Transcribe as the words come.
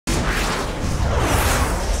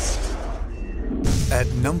At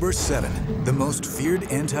number 7, the most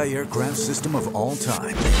feared anti-aircraft system of all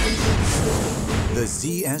time, the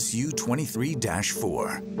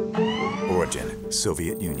ZSU-23-4. Origin,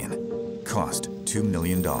 Soviet Union. Cost, $2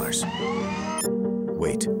 million.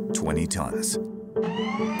 Weight, 20 tons.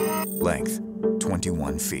 Length,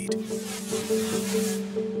 21 feet.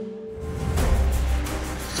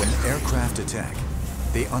 When aircraft attack,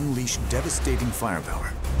 they unleash devastating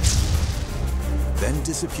firepower, then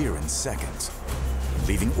disappear in seconds,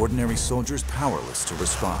 leaving ordinary soldiers powerless to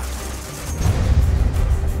respond.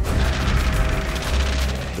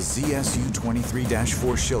 The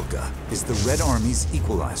ZSU-23-4 Shilka is the Red Army's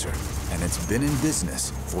equalizer, and it's been in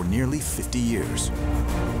business for nearly 50 years.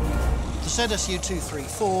 The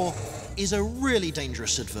ZSU-23-4 is a really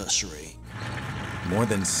dangerous adversary. More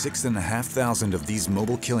than 6,500 of these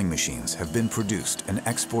mobile killing machines have been produced and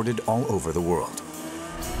exported all over the world.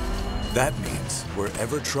 That means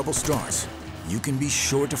wherever trouble starts, you can be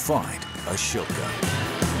sure to find a Shilka.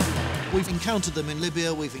 We've encountered them in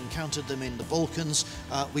Libya, we've encountered them in the Balkans,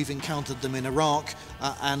 we've encountered them in Iraq,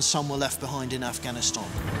 and some were left behind in Afghanistan.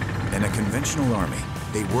 In a conventional army,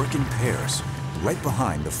 they work in pairs, right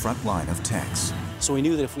behind the front line of tanks. So we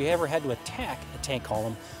knew that if we ever had to attack a tank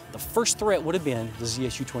column, the first threat would have been the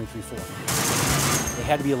ZSU-23-4. They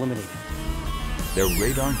had to be eliminated. Their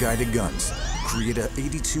radar-guided guns create a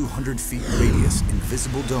 8,200 feet radius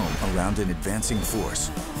invisible dome around an advancing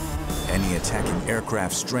force. Any attacking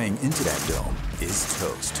aircraft straying into that dome is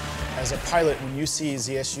toast. As a pilot, when you see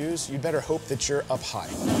ZSUs, you better hope that you're up high.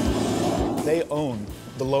 They own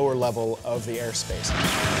the lower level of the airspace.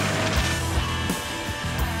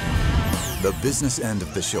 The business end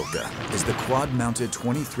of the Shilka is the quad-mounted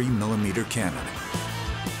 23mm cannon.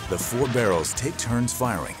 The 4 barrels take turns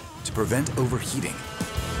firing to prevent overheating,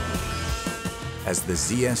 as the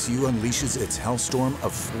ZSU unleashes its hellstorm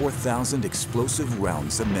of 4,000 explosive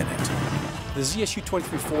rounds a minute. The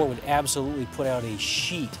ZSU-23-4 would absolutely put out a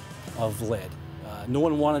sheet of lead. No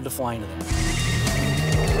one wanted to fly into them.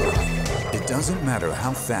 It doesn't matter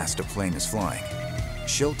how fast a plane is flying.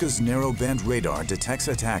 Shilka's narrow-band radar detects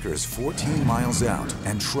attackers 14 miles out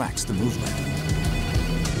and tracks the movement.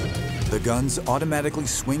 The guns automatically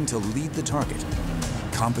swing to lead the target,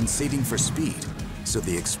 compensating for speed, so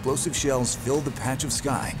the explosive shells fill the patch of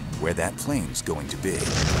sky where that plane's going to be.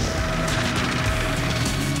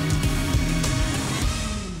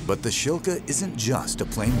 But the Shilka isn't just a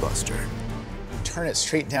plane buster. Turn it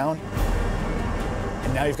straight down,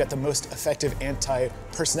 and now you've got the most effective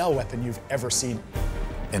anti-personnel weapon you've ever seen.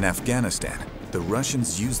 In Afghanistan, the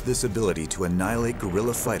Russians used this ability to annihilate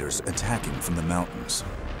guerrilla fighters attacking from the mountains.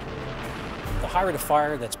 The high rate of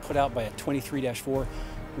fire that's put out by a 23-4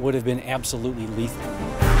 would have been absolutely lethal.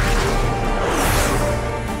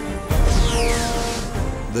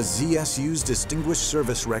 The ZSU's distinguished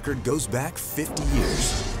service record goes back 50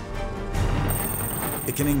 years.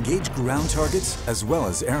 It can engage ground targets as well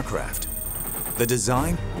as aircraft. The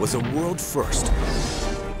design was a world first.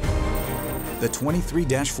 The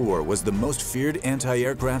 23-4 was the most feared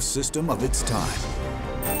anti-aircraft system of its time.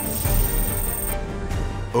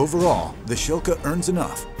 Overall, the Shilka earns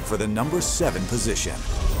enough for the number 7 position.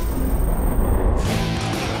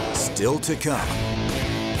 Still to come,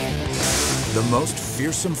 the most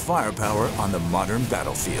fearsome firepower on the modern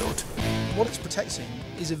battlefield. What it's protecting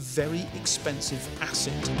is a very expensive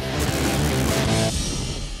asset.